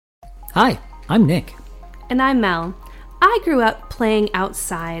Hi, I'm Nick. And I'm Mel. I grew up playing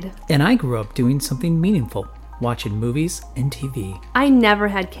outside. And I grew up doing something meaningful, watching movies and TV. I never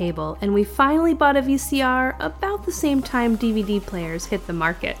had cable, and we finally bought a VCR about the same time DVD players hit the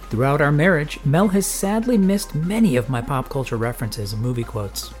market. Throughout our marriage, Mel has sadly missed many of my pop culture references and movie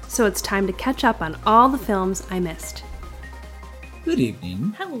quotes. So it's time to catch up on all the films I missed. Good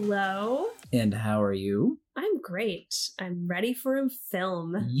evening. Hello. And how are you? I'm great. I'm ready for a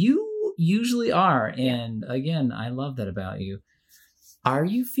film. You usually are, and again, I love that about you. Are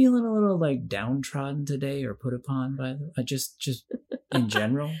you feeling a little downtrodden today or put upon by the just in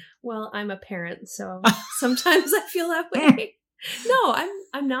general? Well, I'm a parent, so sometimes I feel that way. No,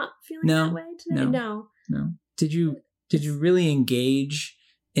 I'm not feeling that way today. No. Did you really engage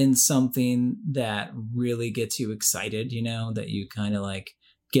in something that really gets you excited, that you kind of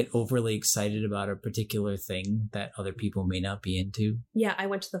get overly excited about a particular thing that other people may not be into? Yeah, I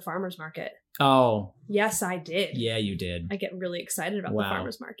went to the farmer's market. Oh. Yes, I did. Yeah, you did. I get really excited about the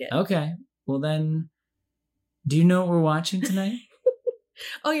farmer's market. Okay. Well then, do you know what we're watching tonight?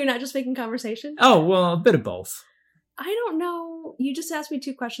 Oh, you're not just making conversation? Oh, well, a bit of both. I don't know. You just asked me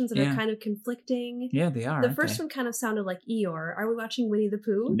two questions that are kind of conflicting. Yeah, they are. The first one kind of sounded like Eeyore. Are we watching Winnie the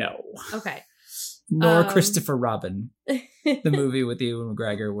Pooh? No. Okay. Nor Christopher Robin, the movie with Ewan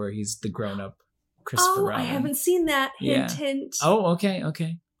McGregor where he's the grown-up Christopher Robin. I haven't seen that. Hint. Oh,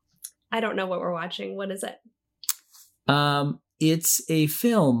 okay. I don't know what we're watching. What is it? It's a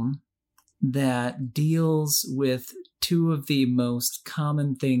film that deals with two of the most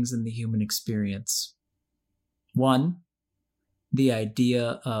common things in the human experience. One, the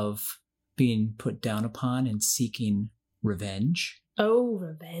idea of being put down upon and seeking revenge. Oh,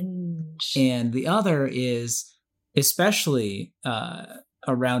 revenge. And the other is, especially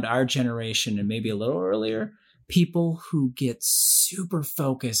around our generation and maybe a little earlier, people who get super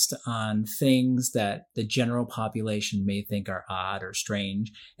focused on things that the general population may think are odd or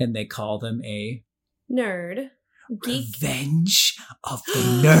strange, and they call them a nerd. Geek. Revenge of the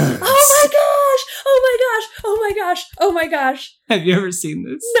Nerds. Oh my gosh! Oh my gosh! Oh my gosh! Oh my gosh! Have you ever seen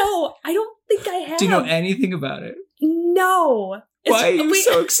this? No, I don't think I have. Do you know anything about it? No. Why are you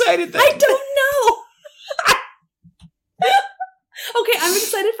so excited then? I don't know. Okay, I'm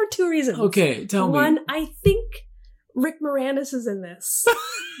excited for two reasons. Okay, tell me. One, I think Rick Moranis is in this.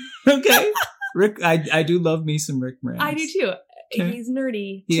 Okay. Rick, I do love me some Rick Moranis. I do too. Okay. He's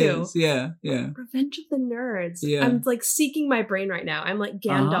nerdy too. He is, yeah. Revenge of the Nerds. Yeah. I'm seeking my brain right now. I'm like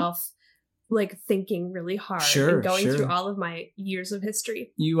Gandalf, thinking really hard and going through all of my years of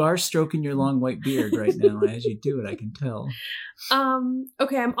history. You are stroking your long white beard right now as you do it, I can tell.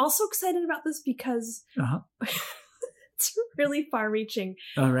 Okay, I'm also excited about this because it's really far-reaching.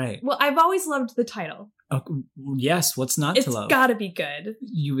 All right. Well, I've always loved the title. Yes, what's not to love? It's gotta be good.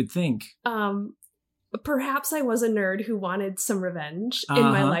 You would think. Perhaps I was a nerd who wanted some revenge in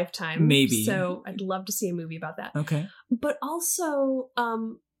my lifetime. Maybe. So I'd love to see a movie about that. Okay. But also,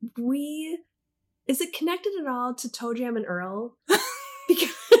 is it connected at all to Toe Jam and Earl?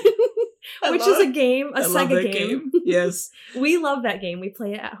 Which is a game, a Sega game. Yes. We love that game. We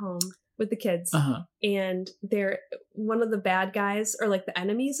play it at home with the kids. And they're one of the bad guys, or the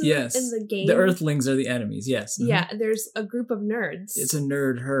enemies in the game. The Earthlings are the enemies, yes. Yeah, there's a group of nerds. It's a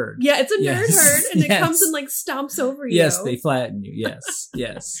nerd herd. Yeah, it's a nerd herd, and it comes and stomps over you. Yes, they flatten you,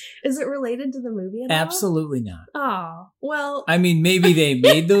 yes. Is it related to the movie at all? Absolutely not. Oh, well. I mean, maybe they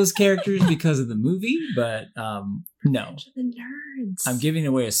made those characters because of the movie, but no. The nerds. I'm giving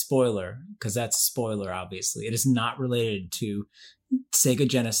away a spoiler, because that's a spoiler, obviously. It is not related to Sega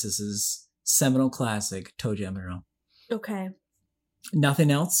Genesis's seminal classic, Toe Jam and Earl. Okay.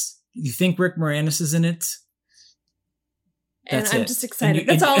 Nothing else? You think Rick Moranis is in it? That's I'm just excited.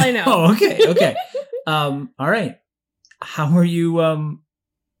 That's all I know. Oh, okay. All right. How are you?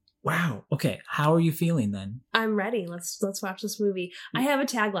 Wow. Okay. How are you feeling then? I'm ready. Let's watch this movie. I have a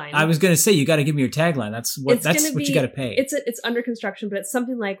tagline. I was going to say you got to give me your tagline. That's what you got to pay. It's under construction, but it's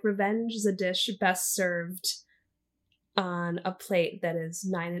something like revenge is a dish best served on a plate that is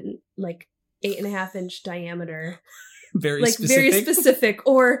 8.5 inch diameter. Very specific. Very specific.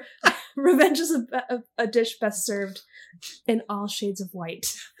 Or revenge is a dish best served in all shades of white.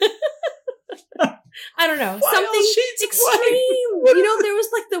 I don't know. Why something extreme. There was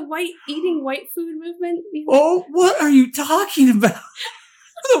the eating white food movement. Oh, what are you talking about?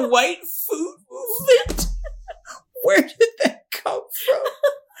 The white food movement? Where did that come from?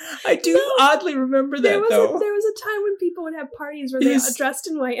 I do oddly remember that, though. There was a time when people would have parties where they dressed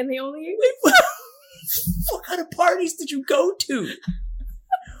in white and they only ate. What kind of parties did you go to?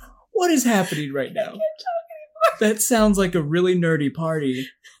 What is happening right now? I can't talk anymore. That sounds like a really nerdy party.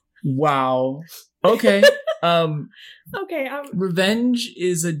 Wow. Okay. Okay. Revenge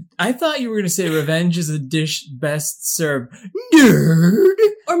is I thought you were going to say revenge is a dish best served nerd.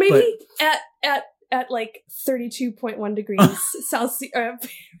 Or maybe at like 32.1 degrees Celsius.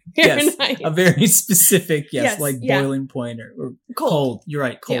 Yes, Fahrenheit. a very specific, like yeah. boiling point or Cold. You're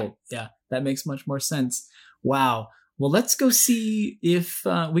right, cold. Yeah, that makes much more sense. Wow. Well, let's go see if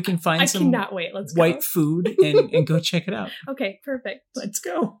we can find some cannot wait. Let's white go. food and go check it out. Okay, perfect. Let's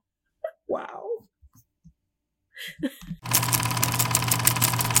go. Wow.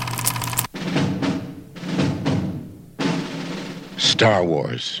 Star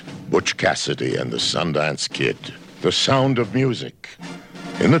Wars, Butch Cassidy and the Sundance Kid, The Sound of Music.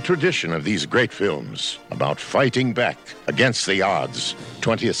 In the tradition of these great films about fighting back against the odds,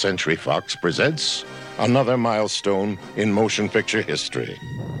 20th Century Fox presents another milestone in motion picture history.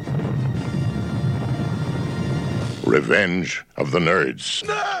 Revenge of the Nerds.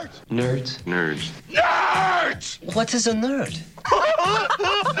 Nerds! Nerds? Nerds. Nerds! What is a nerd?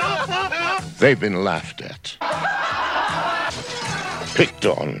 They've been laughed at. Picked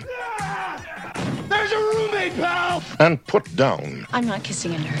on. There's a roommate, pal! And put down. I'm not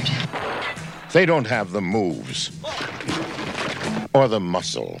kissing a nerd. They don't have the moves. Or the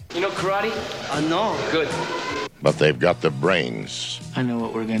muscle. You know karate? No. Good. But they've got the brains. I know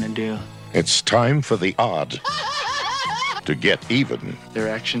what we're gonna do. It's time for the odd to get even. Their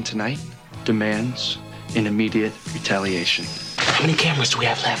action tonight demands an immediate retaliation. How many cameras do we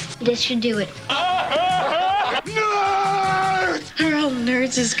have left? This should do it. Nerds! Are all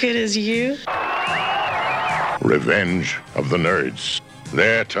nerds as good as you? Revenge of the Nerds.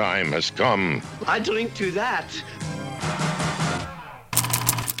 Their time has come. I drink to that.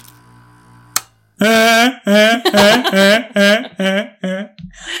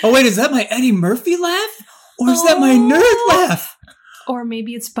 Oh, wait, is that my Eddie Murphy laugh? Or is that my nerd laugh? Or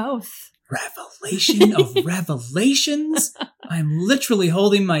maybe it's both. Revelation of revelations? I'm literally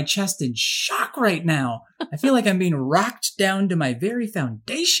holding my chest in shock right now. I feel like I'm being rocked down to my very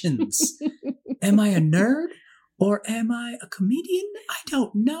foundations. Am I a nerd? Or am I a comedian? I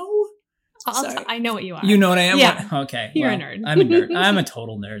don't know. I know what you are. You know what I am? Yeah. Okay. You're a nerd. I'm a nerd. I'm a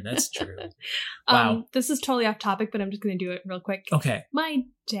total nerd. That's true. Wow. This is totally off topic, but I'm just going to do it real quick. Okay. My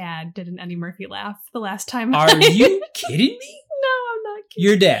dad did an Eddie Murphy laugh the last time. Are you kidding me? No, I'm not kidding.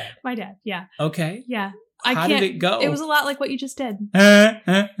 Your dad? My dad, yeah. Okay. Yeah. How did it go? It was a lot like what you just did.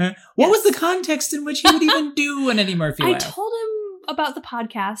 What was the context in which he would even do an Eddie Murphy laugh? I told him about the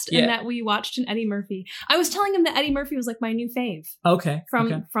podcast and that we watched an Eddie Murphy. I was telling him that Eddie Murphy was like my new fave. Okay. From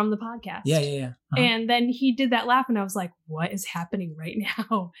the podcast. Yeah. Uh-huh. And then he did that laugh and I was like, what is happening right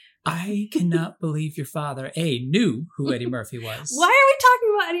now? I cannot believe your father, knew who Eddie Murphy was. Why are we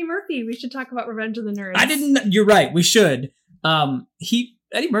talking about Eddie Murphy? We should talk about Revenge of the Nerds. You're right, we should.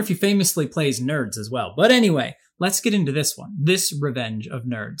 Eddie Murphy famously plays nerds as well. But anyway, let's get into this one. This Revenge of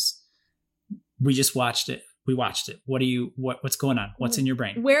Nerds. We just watched it. What's going on? What's in your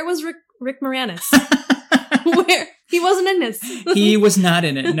brain? Where was Rick Moranis? Where? He wasn't in this. He was not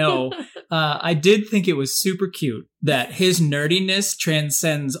in it, no. I did think it was super cute that his nerdiness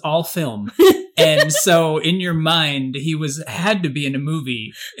transcends all film. And so in your mind, he had to be in a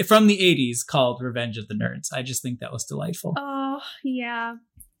movie from the 80s called Revenge of the Nerds. I just think that was delightful. Oh, yeah.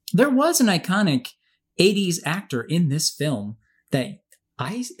 There was an iconic 80s actor in this film that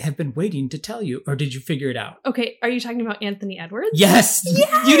I have been waiting to tell you, or did you figure it out? Okay, are you talking about Anthony Edwards? Yes!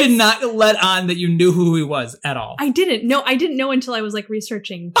 You did not let on that you knew who he was at all. I didn't. No, I didn't know until I was like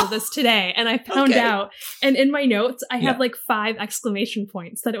researching for this today, and I found out. And in my notes, I have like 5 exclamation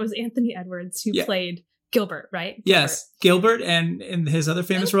points that it was Anthony Edwards who played Gilbert, right? Yes, Gilbert, and in his other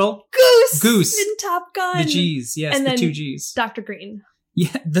famous role? Goose! In Top Gun. The G's, yes, and the 2 G's. Dr. Green.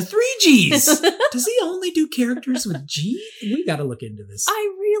 Yeah, the 3 G's. Does he only do characters with G? We got to look into this.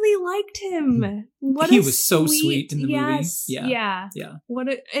 I really liked him. He was so sweet in the movie. Yeah.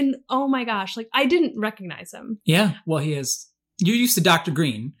 And oh my gosh, like I didn't recognize him. Yeah, well, he has. You're used to Dr.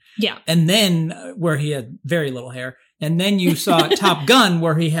 Green. Yeah. And then where he had very little hair. And then you saw Top Gun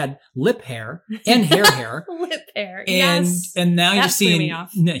where he had lip hair and hair. Lip hair. And now you're seeing. Me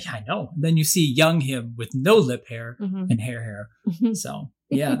off. I know. Then you see young him with no lip hair and hair. So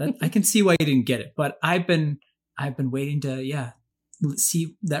yeah, I can see why you didn't get it. But I've been waiting to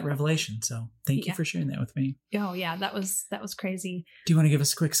see that revelation. So thank you for sharing that with me. Oh yeah, that was crazy. Do you want to give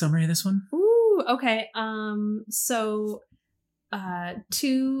us a quick summary of this one? Ooh, okay. So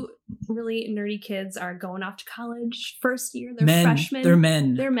 2 really nerdy kids are going off to college. First year, they're freshmen. They're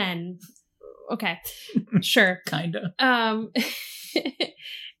men. They're men. Okay, sure. Kinda.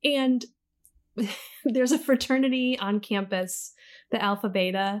 And there's a fraternity on campus the Alpha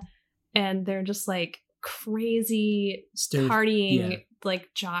Beta, and they're just like crazy partying, like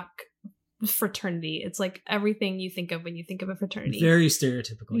jock fraternity. It's like everything you think of when you think of a fraternity. Very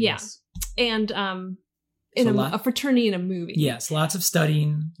stereotypical. Yeah. Yes. And a fraternity in a movie. Yes, lots of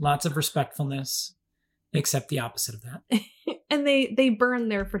studying, lots of respectfulness, except the opposite of that. And they burn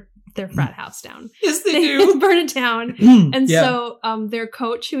their frat house down. Yes, they do. Burn it down. And so their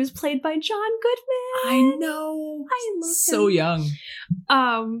coach, who was played by John Goodman. I know. I love so him.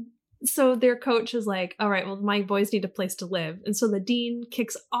 young. So their coach is like, all right, well, my boys need a place to live. And so the dean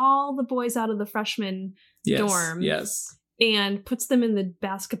kicks all the boys out of the freshman dorm. Yes. And puts them in the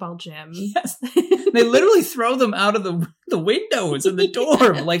basketball gym. Yes. They literally throw them out of the windows in the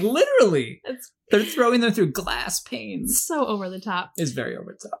dorm. Like, literally. They're throwing them through glass panes. So over the top. It's very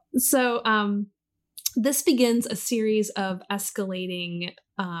over the top. So this begins a series of escalating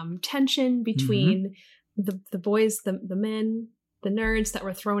tension between the boys, the men, the nerds that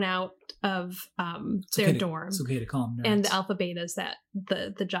were thrown out of their dorm. It's okay to call them nerds. And the Alpha Betas, that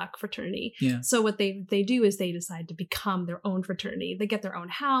the jock fraternity. Yeah. So what they do is they decide to become their own fraternity. They get their own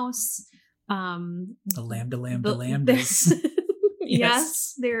house. The lambdas.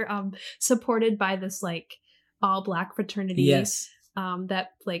 Yes. They're supported by this like all black fraternity. Yes. That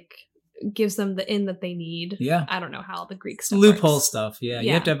like gives them the in that they need. Yeah. I don't know how all the Greek stuff Loophole works. stuff. Yeah.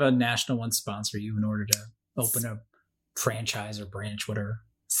 You have to have a national one sponsor you in order to open a franchise or branch, whatever.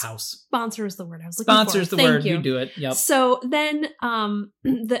 House. Sponsor is the word I was looking for. Sponsor is the word. You do it. Yep. So then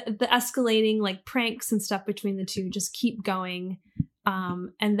the escalating like pranks and stuff between the two just keep going.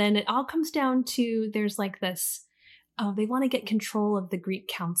 And then it all comes down to there's like this, they want to get control of the Greek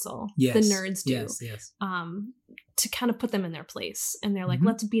council. Yes. The nerds do. Yes. To kind of put them in their place. And they're like,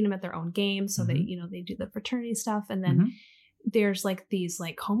 let's beat them at their own game. So they do the fraternity stuff. And then there's like these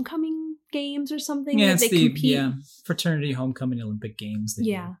like homecoming games or something. Yeah, that it's they compete. fraternity homecoming Olympic games.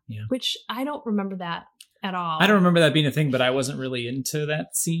 Yeah. Which I don't remember that at all. I don't remember that being a thing, but I wasn't really into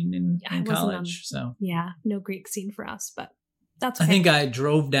that scene in college. So no Greek scene for us, but that's okay. okay. I think I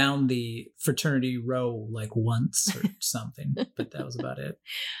drove down the fraternity row like once or something, but that was about it.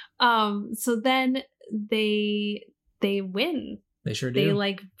 So then they win. They sure do. They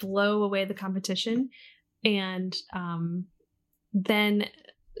like blow away the competition, and then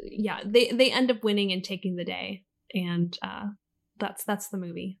they end up winning and taking the day, and that's the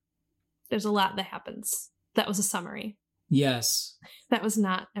movie. There's a lot that happens. That was a summary. Yes. That was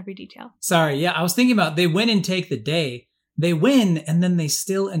not every detail. Sorry. Yeah, I was thinking about they win and take the day. They win and then they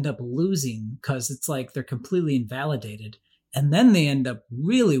still end up losing because it's like they're completely invalidated. And then they end up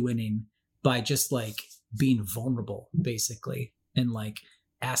really winning by just like being vulnerable, basically, and like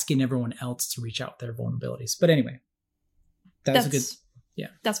asking everyone else to reach out with their vulnerabilities. But anyway, that's a good. Yeah.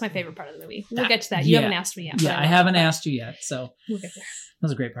 That's my favorite part of the movie. We'll get to that. You haven't asked me yet. Yeah, I haven't asked you yet. So we'll get there. That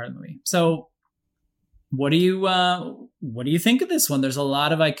was a great part of the movie. So what do you think of this one? There's a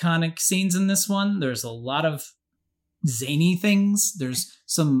lot of iconic scenes in this one. There's a lot of zany things. There's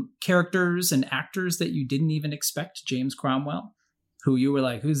some characters and actors that you didn't even expect. James Cromwell, who you were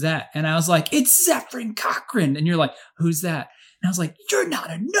like, who's that? And I was like, it's Zephyrin Cochran. And you're like, who's that? And I was like, you're not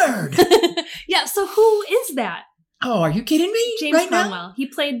a nerd. Yeah. So who is that? Oh, are you kidding me? James Cromwell. Now? He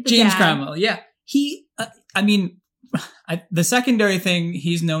played the James dad. Cromwell. Yeah. He, the secondary thing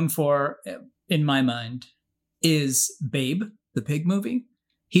he's known for, in my mind, is Babe, the pig movie.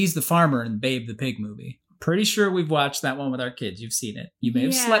 He's the farmer in Babe, the pig movie. Pretty sure we've watched that one with our kids. You've seen it. You may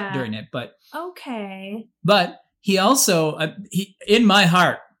have slept during it, but okay. But he also, in my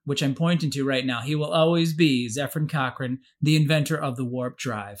heart, which I'm pointing to right now, he will always be Zephyrin Cochran, the inventor of the warp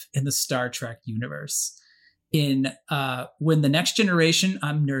drive in the Star Trek universe. In when the Next Generation,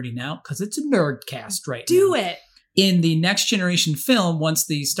 I'm nerding out because it's a nerdcast right now. Do it. In the Next Generation film, once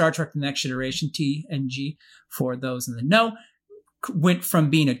the Star Trek The Next Generation, TNG, for those in the know, went from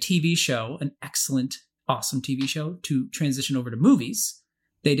being a TV show, an excellent, awesome TV show, to transition over to movies.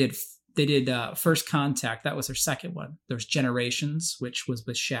 They did First Contact. That was their second one. There's Generations, which was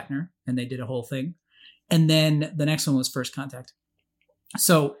with Shatner, and they did a whole thing. And then the next one was First Contact.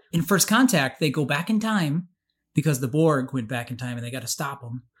 So in First Contact, they go back in time because the Borg went back in time and they got to stop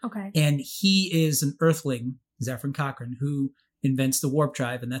them. Okay. And he is an Earthling, Zephyrin Cochran, who invents the warp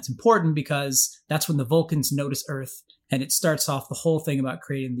drive. And that's important because that's when the Vulcans notice Earth. And it starts off the whole thing about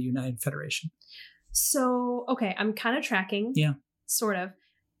creating the United Federation. So, okay, I'm kind of tracking. Yeah. Sort of.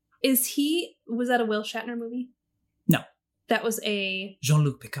 Was that a Will Shatner movie? No. That was a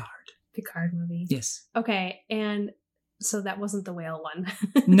Jean-Luc Picard movie. Yes. Okay, and So that wasn't the whale one.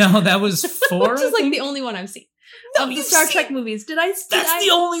 No, that was 4. Which is like the only one I've seen. No, of the you've Star seen- Trek movies. That's the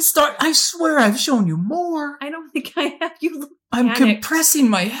only Star. I swear I've shown you more. I don't think I have. You look I'm panicked. compressing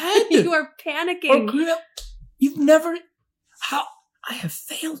my head. You are panicking. You've never. How? I have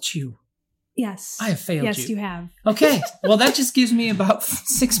failed you. Yes. I have failed you. Yes, you have. Okay. Well, that just gives me about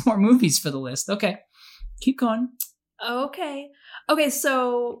 6 more movies for the list. Okay. Keep going. Okay.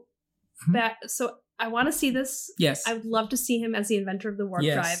 So so I want to see this. Yes. I would love to see him as the inventor of the warp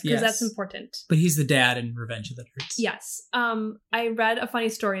Yes, drive because yes. that's important. But he's the dad in Revenge of the Nerds. Yes. I read a funny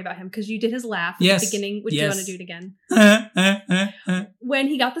story about him because you did his laugh at Yes. the beginning. Would you Yes. want to do it again? When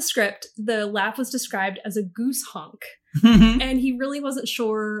he got the script, the laugh was described as a goose honk. And he really wasn't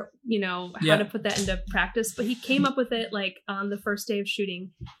sure, how to put that into practice, but he came up with it like on the first day of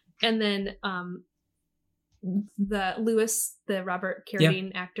shooting. And then the Lewis, the Robert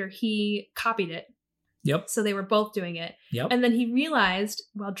Carradine actor, he copied it. Yep. So they were both doing it. Yep. And then he realized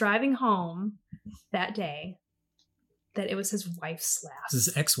while driving home that day that it was his wife's laugh.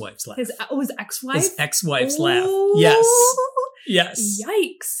 His ex-wife's laugh. His ex-wife? His ex-wife's laugh. Ooh. Yes. Yes.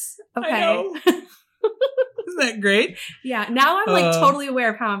 Yikes. Okay. I know. Isn't that great? Yeah. Now I'm like totally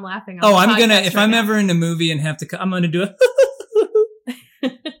aware of how I'm laughing. On Oh, the I'm gonna, podcast if right I'm now. ever in a movie and have to, I'm gonna do it.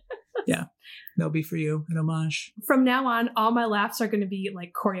 Yeah. That'll be for you, an homage. From now on, all my laughs are going to be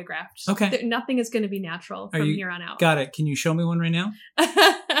like choreographed. Okay. Nothing is going to be natural from here on out. Got it. Can you show me one right now?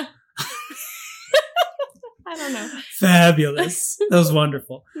 I don't know. Fabulous. That was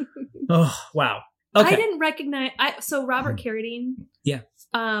wonderful. Oh, wow. Okay. I didn't recognize. So Robert Carradine. Yeah.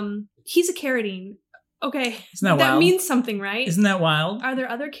 He's a Carradine. Okay. Isn't that wild? means something, right? Isn't that wild? Are there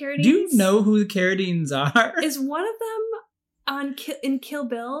other Carradines? Do you know who the Carradines are? Is one of them in Kill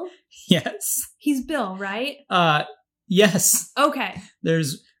Bill? Yes. He's Bill, right? Yes. Okay.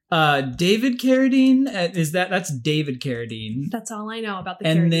 There's David Carradine. That's David Carradine. That's all I know about the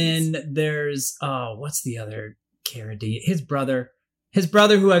And Carradines. then there's what's the other Carradine? His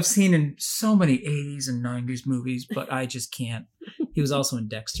brother who I've seen in so many 80s and 90s movies, but I just can't. He was also in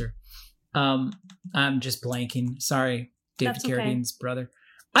Dexter. I'm just blanking. Sorry, David That's okay. Carradine's brother.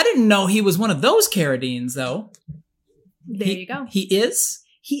 I didn't know he was one of those Carradines, though. There you go. He is?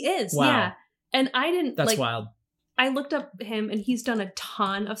 He is, Wow. yeah. And I didn't That's wild. I looked up him and he's done a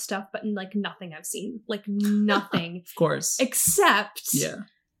ton of stuff, but like nothing I've seen. Like nothing. Of course. Except Yeah.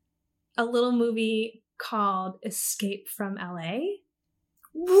 a little movie called Escape from LA.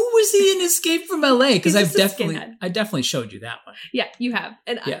 Who was he in Escape from LA? Because He's just a I definitely showed you that one. Yeah, you have.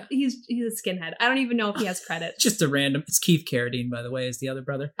 And Yeah. he's a skinhead. I don't even know if he has credit. Just a random. It's Keith Carradine, by the way, is the other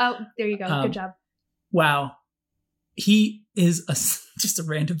brother. Oh, there you go. Good job. Wow. He is just a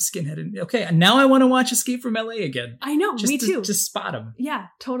random skinhead. Okay, now I want to watch Escape from LA again. I know, me too. To spot him. Yeah,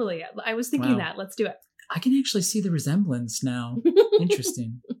 totally. I was thinking Wow. that. Let's do it. I can actually see the resemblance now.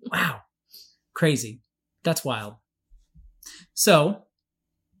 Interesting. Wow. Crazy. That's wild. So,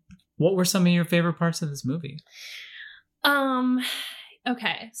 what were some of your favorite parts of this movie?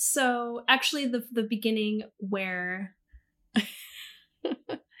 Okay. So actually the beginning where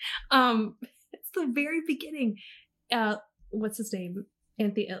it's the very beginning. What's his name?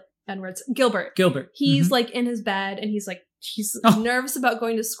 Anthony Edwards. Gilbert. He's Mhm. like in his bed and he's nervous about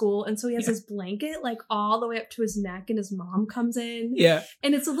going to school, and so he has his blanket like all the way up to his neck, and his mom comes in. Yeah.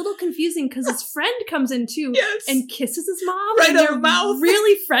 And it's a little confusing because his friend comes in too. Yes. And kisses his mom. Right and on they're the mouth.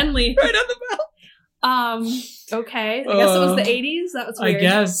 Really friendly. Right on the mouth. Okay. I guess it was the 80s. That was weird. I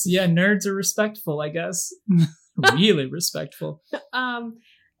guess. Yeah, nerds are respectful, I guess. Really respectful. And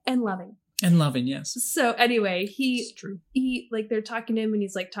loving. And loving, yes. So anyway, It's true. he like they're talking to him and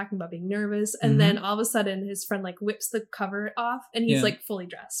he's like talking about being nervous, and then all of a sudden his friend like whips the cover off and he's like fully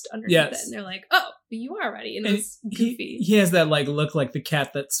dressed underneath it, and they're like, "Oh, you are ready." And it's goofy. He has that like look like the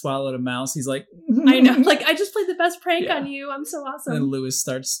cat that swallowed a mouse. He's like, I know, like I just played the best prank on you. I'm so awesome. And then Lewis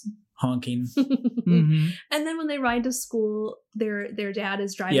starts honking. And then when they ride to school, their dad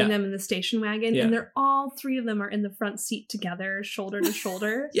is driving them in the station wagon, and they're all three of them are in the front seat together, shoulder to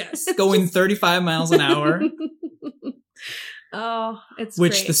shoulder. Yes, going 35 miles an hour. Oh, it's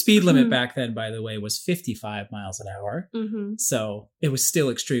Which great. the speed limit back then, by the way, was 55 miles an hour. Mm-hmm. So it was still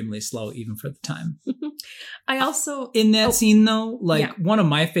extremely slow, even for the time. I also in that scene, though, like one of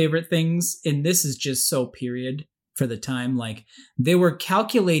my favorite things, and this is just so period for the time, like they were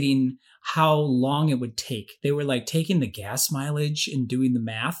calculating how long it would take. They were like taking the gas mileage and doing the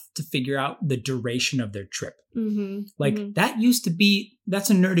math to figure out the duration of their trip. Like that used to be, that's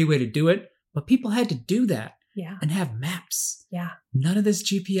a nerdy way to do it, but people had to do that. Yeah. And have maps. Yeah. None of this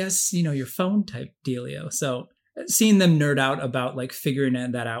GPS, your phone type dealio. So seeing them nerd out about like figuring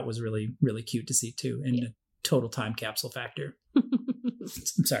that out was really, really cute to see too. And total time capsule factor.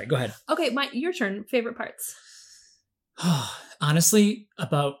 I'm sorry, go ahead. Okay, your turn. Favorite parts? Honestly,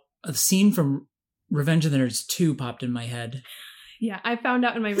 about a scene from Revenge of the Nerds 2 popped in my head. Yeah, I found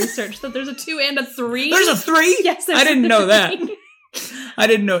out in my research that there's a 2 and a 3. There's a 3? Yes, I didn't know that. I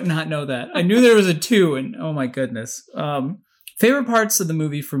didn't not know that. I knew there was a 2, and oh my goodness. Favorite parts of the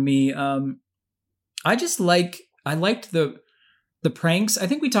movie for me, I liked the pranks. I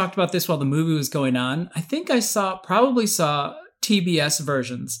think we talked about this while the movie was going on. I think I probably saw TBS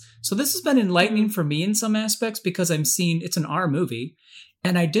versions. So this has been enlightening for me in some aspects because it's an R movie.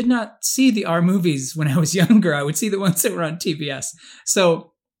 And I did not see the R movies when I was younger. I would see the ones that were on TBS.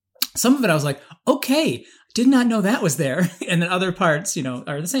 So some of it I was like, okay, did not know that was there. And then other parts,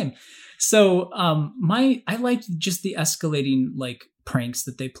 are the same. So I liked just the escalating like pranks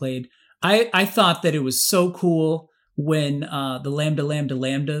that they played. I thought that it was so cool when the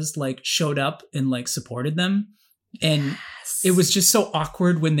lambdas like showed up and like supported them. And it was just so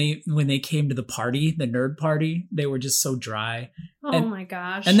awkward when they came to the party, the nerd party. They were just so dry. Oh my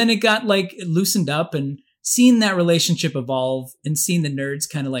gosh. And then it got like loosened up, and seeing that relationship evolve and seeing the nerds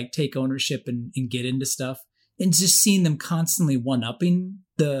kind of like take ownership and get into stuff, and just seeing them constantly one-upping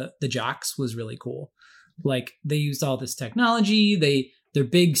the jocks was really cool. Like they used all this technology. Their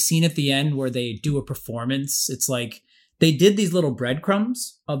big scene at the end where they do a performance. It's like they did these little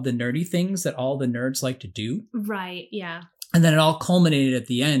breadcrumbs of the nerdy things that all the nerds like to do. Right, yeah. And then it all culminated at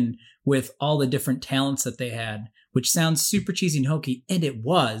the end with all the different talents that they had, which sounds super cheesy and hokey, and it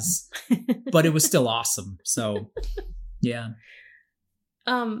was, but it was still awesome. So, yeah.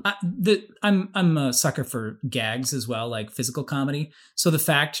 I'm a sucker for gags as well, like physical comedy. So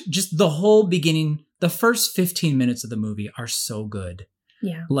just the whole beginning, the first 15 minutes of the movie are so good.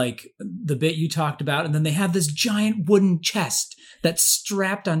 Yeah. Like the bit you talked about. And then they have this giant wooden chest that's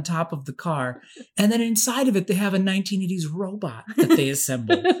strapped on top of the car. And then inside of it, they have a 1980s robot that they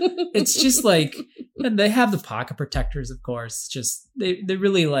assemble. It's just like, and they have the pocket protectors, of course. Just, they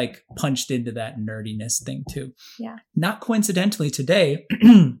really like punched into that nerdiness thing too. Yeah. Not coincidentally today,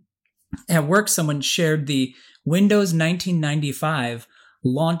 at work, someone shared the Windows 1995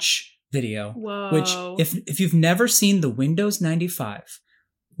 launch video. Whoa. Which if you've never seen the Windows 95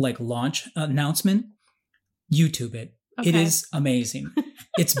 like launch announcement, YouTube it. Okay. It is amazing.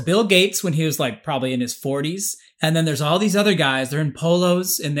 It's Bill Gates when he was like probably in his 40s. And then there's all these other guys. They're in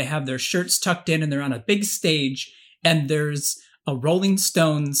polos and they have their shirts tucked in and they're on a big stage. And there's a Rolling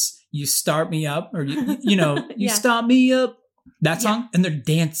Stones, You Start Me Up, or you Start Me Up, that song. Yeah. And they're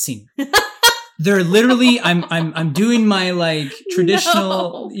dancing. They're literally, I'm doing my like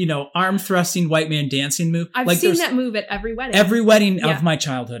traditional, arm thrusting white man dancing move. I've like seen that move at every wedding. Every wedding of my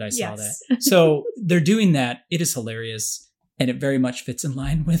childhood, I saw that. So they're doing that. It is hilarious. And it very much fits in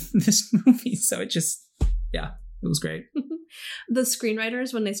line with this movie. So it was great. The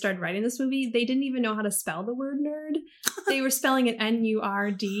screenwriters, when they started writing this movie, they didn't even know how to spell the word nerd. They were spelling it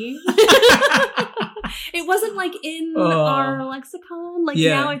N-U-R-D. It wasn't like in our lexicon. Like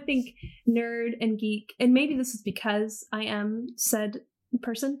now I think nerd and geek, and maybe this is because I am said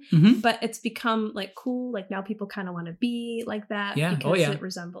person, but it's become like cool. Like now people kind of want to be like that because it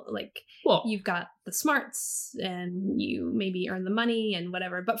resembles like you've got the smarts and you maybe earn the money and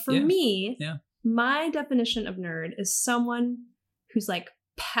whatever. But for me, my definition of nerd is someone who's like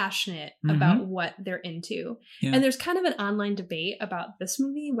passionate about what they're into. Yeah. And there's kind of an online debate about this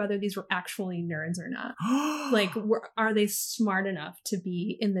movie, whether these were actually nerds or not. Like, are they smart enough to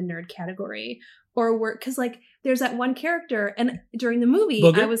be in the nerd category? Or because like there's that one character, and during the movie,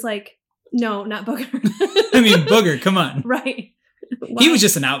 Booger? I was like, no, not Booger. I mean, Booger, come on. Right. Wow. He was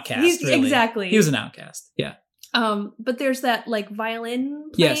just an outcast, really. Exactly. He was an outcast, yeah. But there's that like violin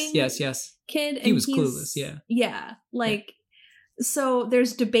playing kid. And he was clueless, yeah. Yeah. Like, so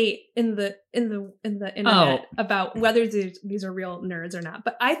there's debate in the internet about whether these are real nerds or not.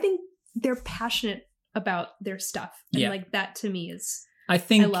 But I think they're passionate about their stuff. And like that to me is, I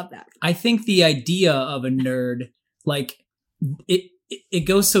love that. I think the idea of a nerd, like it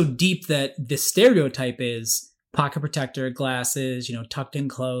goes so deep that the stereotype is pocket protector, glasses, tucked in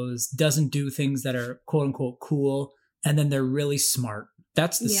clothes, doesn't do things that are quote unquote cool. And then they're really smart.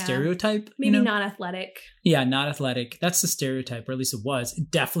 That's the stereotype. Maybe not athletic. Yeah, not athletic. That's the stereotype, or at least it was.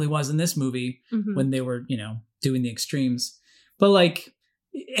 It definitely was in this movie when they were, doing the extremes. But like,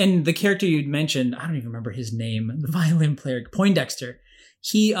 and the character you'd mentioned, I don't even remember his name, the violin player, Poindexter.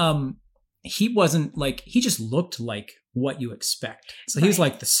 He wasn't like, he just looked like what you expect. So he was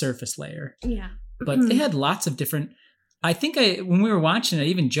like the surface layer. Yeah. But they had lots of different, I think when we were watching it, I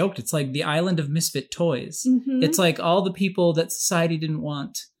even joked, it's like the island of misfit toys. It's like all the people that society didn't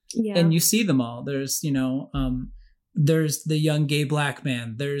want. Yeah. And you see them all. There's, there's the young gay black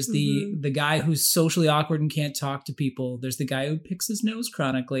man. There's the guy who's socially awkward and can't talk to people. There's the guy who picks his nose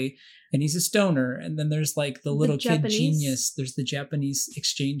chronically and he's a stoner. And then there's like the little kid genius. There's the Japanese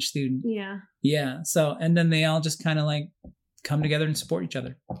exchange student. Yeah. Yeah. So, and then they all just kind of like come together and support each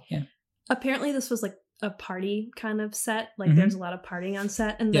other. Yeah. Apparently this was like a party kind of set. Like there's a lot of partying on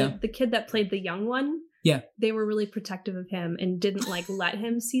set. And the kid that played the young one, they were really protective of him and didn't like let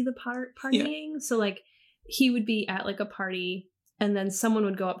him see the partying. So like he would be at like a party and then someone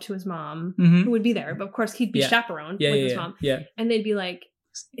would go up to his mom who would be there. But of course he'd be chaperoned with his mom. Yeah. And they'd be like,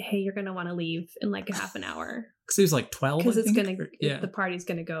 hey, you're going to want to leave in like a half an hour. Because he was like 12. Because it's going to, the party's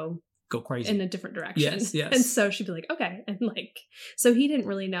going to go crazy in a different direction. Yes. And so she'd be like, okay. And like, so he didn't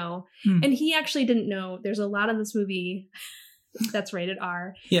really know. And he actually didn't know. There's a lot of this movie that's rated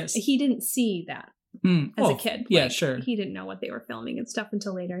R. Yes. He didn't see that as a kid. Yeah, like, sure. He didn't know what they were filming and stuff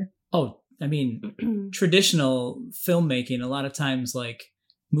until later. Oh, I mean, traditional filmmaking, a lot of times like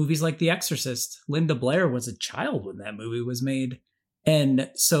movies like The Exorcist, Linda Blair was a child when that movie was made. And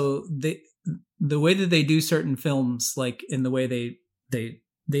so the way that they do certain films, like in the way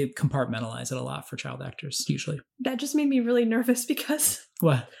they compartmentalize it a lot for child actors, usually. That just made me really nervous because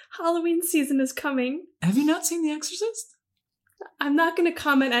what? Halloween season is coming. Have you not seen The Exorcist? I'm not going to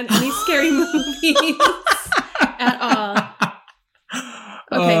comment on any scary movies at all.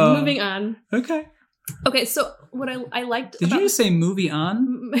 Okay, moving on. Okay, so what I liked Did you just say movie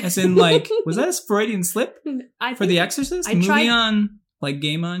on? As in like, was that a Freudian slip for The Exorcist? Movie on, like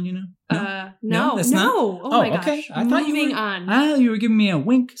game on, you know? No, that's not. Oh my gosh. Okay. I thought moving on. Ah, you were giving me a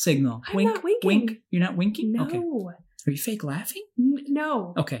wink signal. I'm not winking. Wink. You're not winking? No. Okay. Are you fake laughing?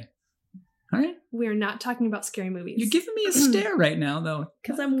 No. Okay. All right. We're not talking about scary movies. You're giving me a stare right now, though.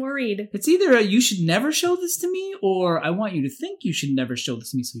 Because I'm worried. It's either you should never show this to me, or I want you to think you should never show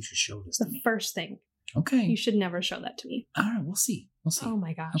this to me, so you should show this to me. The first thing. Okay. You should never show that to me. All right, we'll see. Oh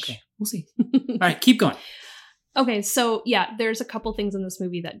my gosh. Okay, we'll see. All right, keep going. Okay, so yeah, there's a couple things in this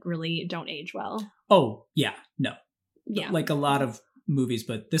movie that really don't age well. Oh, yeah. No. Yeah. Like a lot of movies,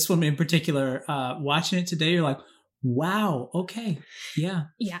 but this one in particular, watching it today, you're like, wow, okay. Yeah.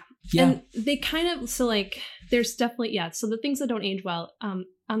 Yeah. And they kind of, so like, there's definitely, so the things that don't age well,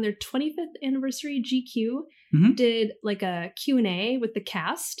 on their 25th anniversary, GQ did like a Q&A with the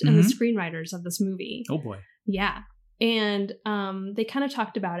cast and the screenwriters of this movie. Oh boy. Yeah. And they kind of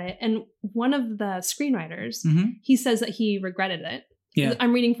talked about it. And one of the screenwriters, he says that he regretted it. Yeah.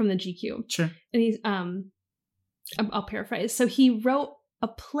 I'm reading from the GQ. Sure. And he's, I'll paraphrase. So he wrote a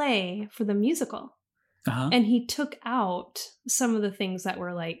play for the musical. And he took out some of the things that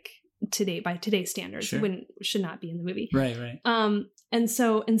were like by today's standards should not be in the movie. Right. And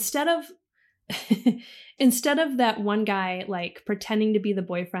so instead of that one guy like pretending to be the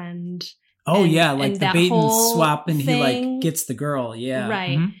boyfriend. Oh yeah, like the bait and swap, and he like gets the girl. Yeah,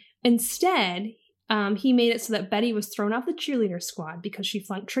 right. Instead, he made it so that Betty was thrown off the cheerleader squad because she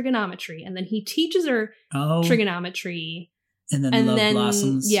flunked trigonometry, and then he teaches her trigonometry. And then love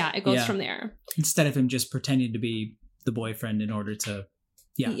blossoms. Yeah, it goes from there. Instead of him just pretending to be the boyfriend in order to,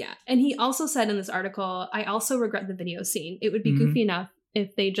 Yeah. And he also said in this article, I also regret the video scene. It would be goofy enough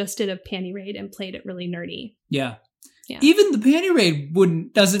if they just did a panty raid and played it really nerdy. Yeah. Even the panty raid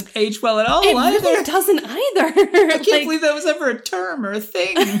doesn't age well at all either. It really doesn't either. I can't believe that was ever a term or a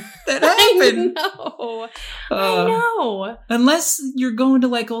thing that happened. I know. Unless you're going to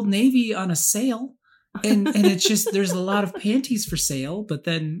like Old Navy on a sale. And it's just, there's a lot of panties for sale, but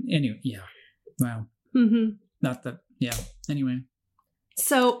then anyway, wow. Not that, anyway.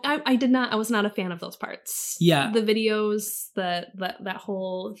 So I was not a fan of those parts. Yeah. The videos, that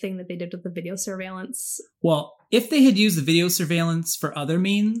whole thing that they did with the video surveillance. Well, if they had used the video surveillance for other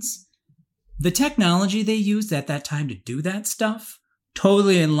means, the technology they used at that time to do that stuff,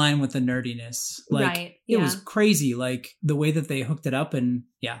 totally in line with the nerdiness. Like, it was crazy, like the way that they hooked it up and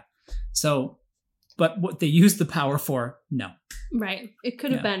so... But what they used the power for, no. Right. It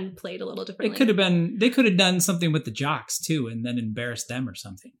could have been played a little differently. It could have been, they could have done something with the jocks too and then embarrassed them or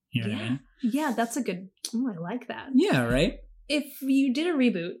something. You know what I mean? Yeah, that's a good, I like that. Yeah, right? If you did a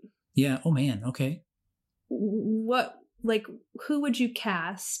reboot. Yeah, oh man, okay. Who would you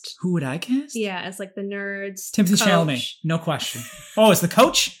cast? Who would I cast? Yeah, as like the nerds. Timothy Chalamet, no question. Oh, it's the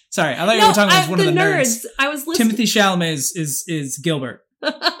coach? Sorry, I thought you were talking about one of the nerds. I was listening. Timothy Chalamet is Gilbert.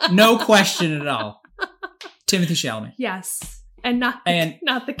 No question at all. Timothy Chalamet. Yes. And not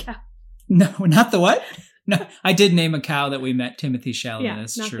the cow. No, not the what? No, I did name a cow that we met Timothy Chalamet. Yeah,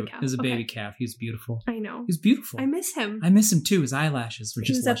 that's true. It was a baby calf. He was beautiful. I know. He was beautiful. I miss him. I miss him too. His eyelashes were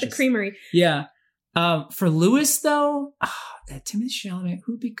just luscious. At the creamery. Yeah. For Lewis, though, Timothée Chalamet,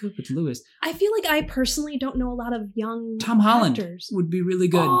 who'd be good with Lewis? I feel like I personally don't know a lot of young Tom Holland actors. would be really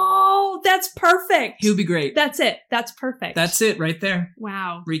good. Oh, that's perfect. He would be great. That's it. That's perfect. That's it right there.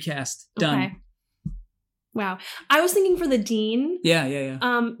 Wow. Recast. Done. Okay. Wow. I was thinking for the dean. Yeah.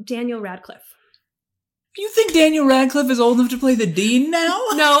 Daniel Radcliffe. You think Daniel Radcliffe is old enough to play the dean now?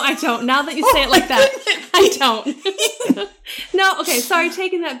 No, I don't. Now that you say it like that, I don't. No, okay, sorry,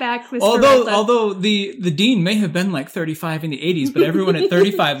 taking that back, Mr. Radcliffe. Although the dean may have been like 35 in the 80s, but everyone at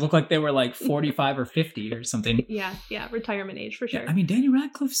 35 looked like they were like 45 or 50 or something. Yeah, retirement age for sure. Yeah, I mean, Daniel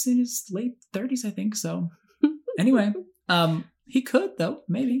Radcliffe's in his late 30s, I think, so. Anyway, he could, though,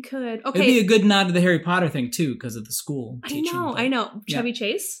 maybe. He could. Okay. It'd be a good nod to the Harry Potter thing, too, because of the school teaching. I know. Chevy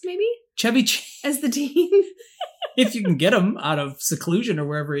Chase, maybe? Chevy Chase. As the dean? If you can get him out of seclusion or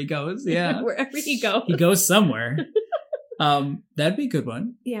wherever he goes, yeah. Wherever he goes. He goes somewhere. That'd be a good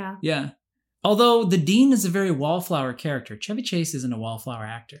one. Yeah. Yeah. Although the dean is a very wallflower character. Chevy Chase isn't a wallflower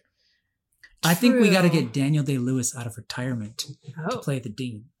actor. I think we got to get Daniel Day-Lewis out of retirement to play the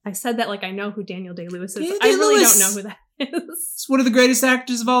dean. I said that like I know who Daniel Day-Lewis is. Daniel I really Day-Lewis. don't know who that is. He's one of the greatest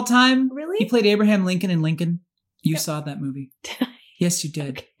actors of all time. Really? He played Abraham Lincoln in Lincoln. You saw that movie. Yes, you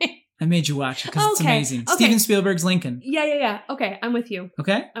did. Okay. I made you watch it because it's amazing. Okay. Steven Spielberg's Lincoln. Yeah. Okay, I'm with you.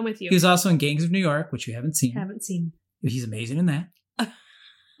 Okay? I'm with you. He was also in Gangs of New York, which you haven't seen. Haven't seen. He's amazing in that.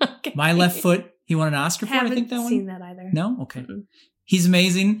 Okay. My Left Foot, he won an Oscar for, I think, that one. Haven't seen that either. No? Okay. Mm-mm. He's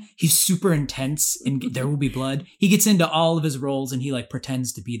amazing. He's super intense in There Will Be Blood. He gets into all of his roles and he like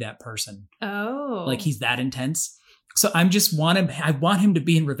pretends to be that person. Oh. Like he's that intense. So I want him to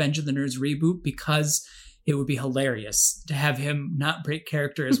be in Revenge of the Nerds reboot because it would be hilarious to have him not break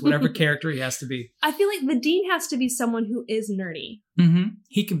character as whatever character he has to be. I feel like the dean has to be someone who is nerdy. Mm-hmm.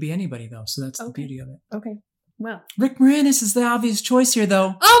 He can be anybody though, so that's the beauty of it. Okay. Well, Rick Moranis is the obvious choice here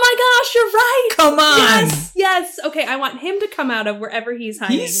though. Oh my gosh, you're right! Come on! Yes! Okay, I want him to come out of wherever he's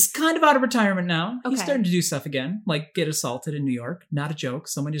hiding. He's kind of out of retirement now. Okay. He's starting to do stuff again, like get assaulted in New York. Not a joke.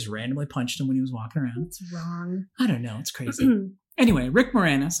 Someone just randomly punched him when he was walking around. That's wrong. I don't know. It's crazy. Anyway, Rick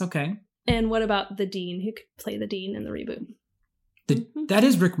Moranis, okay. And what about the dean? Who could play the dean in the reboot? That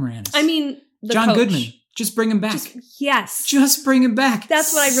is Rick Moranis. I mean, the John coach. Goodman. Just bring him back. Just bring him back.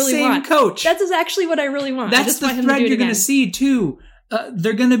 That's what I really want. Same coach. That's actually what I really want. That's the thread you're going to see, too.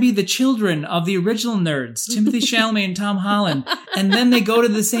 They're going to be the children of the original nerds, Timothée Chalamet and Tom Holland. And then they go to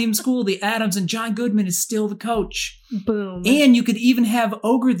the same school, the Adams, and John Goodman is still the coach. Boom. And you could even have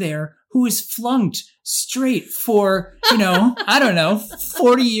Ogre there, who is flunked straight for, I don't know,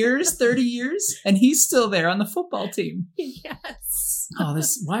 40 years, 30 years. And he's still there on the football team. Yes.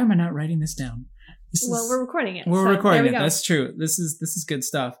 Why am I not writing this down? We're recording it. We're recording it. That's true. This is good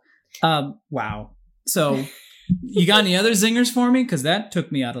stuff. Wow. So you got any other zingers for me? Because that took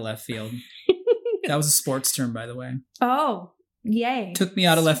me out of left field. That was a sports term, by the way. Oh, yay. Took me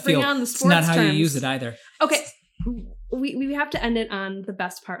out of left field. It's not how you use it either. Okay. We have to end it on the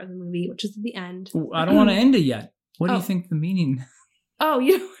best part of the movie, which is the end. I don't want to end it yet. What do you think the meaning? Oh,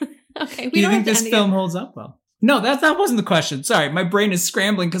 okay. Do you think this film holds up well? No, that wasn't the question. Sorry, my brain is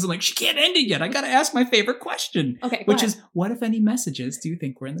scrambling because I'm like, she can't end it yet. I got to ask my favorite question. Okay, which is, what, if any, messages do you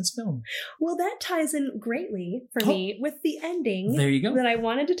think were in this film? Well, that ties in greatly for me with the ending. There you go. That I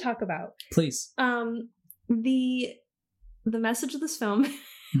wanted to talk about. Please. The message of this film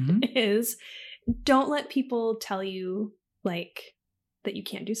is don't let people tell you like that you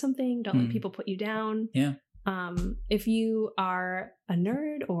can't do something. Don't let people put you down. Yeah. If you are a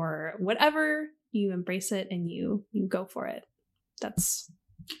nerd or whatever, you embrace it and you go for it. That's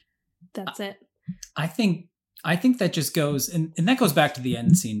it. I think that just goes and that goes back to the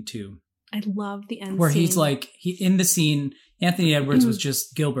end scene too. I love the end where scene. he's like in the scene, Anthony Edwards was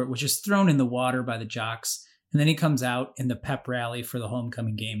just thrown in the water by the jocks, and then he comes out in the pep rally for the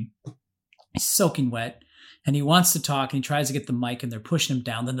homecoming game. He's soaking wet. And he wants to talk, and he tries to get the mic, and they're pushing him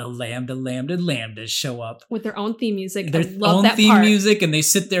down. Then the lambdas show up with their own theme music. Their I love own that theme part. music, and they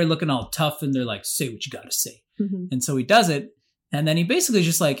sit there looking all tough, and they're like, "Say what you got to say." Mm-hmm. And so he does it, and then he basically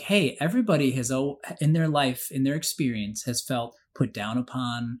just like, "Hey, everybody has in their life, in their experience, has felt put down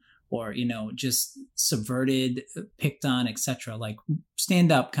upon, or just subverted, picked on, etc. Like,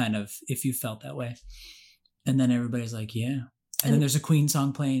 stand up, kind of, if you felt that way." And then everybody's like, "Yeah." And then there's a Queen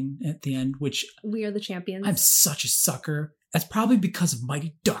song playing at the end, which... We Are the Champions. I'm such a sucker. That's probably because of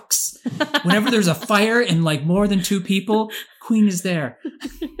Mighty Ducks. Whenever there's a fire and like more than two people, Queen is there.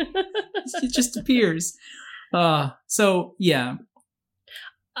 It just appears. So, yeah.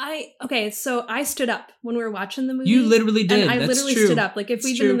 So I stood up when we were watching the movie. You literally did. And I That's literally true. stood up. Like if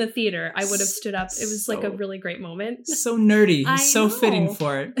we'd true. been in the theater, I would have stood up. It was like a really great moment. So nerdy. I He's so know. fitting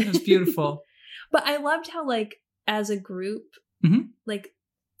for it. It was beautiful. But I loved how, like, as a group, like,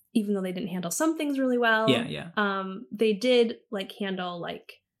 even though they didn't handle some things really well, they did, like, handle,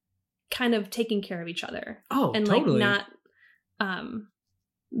 like, kind of taking care of each other. Oh, and totally. like not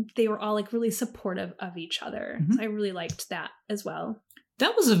they were all like really supportive of each other. I really liked that as well.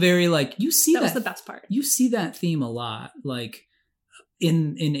 That was a very like that was the best part. You see that theme a lot, like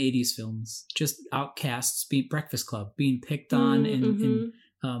in 80s films, just outcasts, being Breakfast Club, being picked on and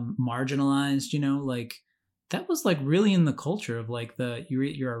marginalized, you know, like that was like really in the culture of like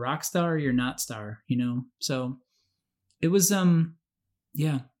you're a rock star or you're not star, you know. So it was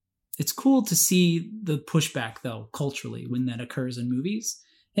it's cool to see the pushback though culturally when that occurs in movies,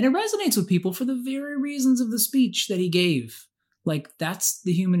 and it resonates with people for the very reasons of the speech that he gave. Like that's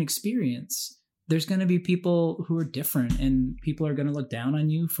the human experience. There's going to be people who are different, and people are going to look down on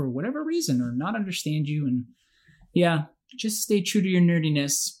you for whatever reason or not understand you. And yeah, just stay true to your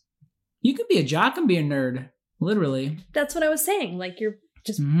nerdiness. You can be a jock and be a nerd, literally. That's what I was saying. Like you're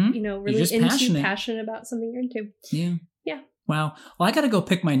just, you know, really passionate about something you're into. Yeah. Yeah. Wow. Well, I got to go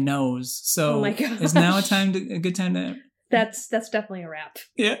pick my nose. So oh my God. Is now a good time to... That's definitely a wrap.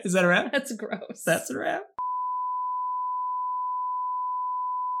 Yeah. Is that a wrap? That's gross. That's a wrap.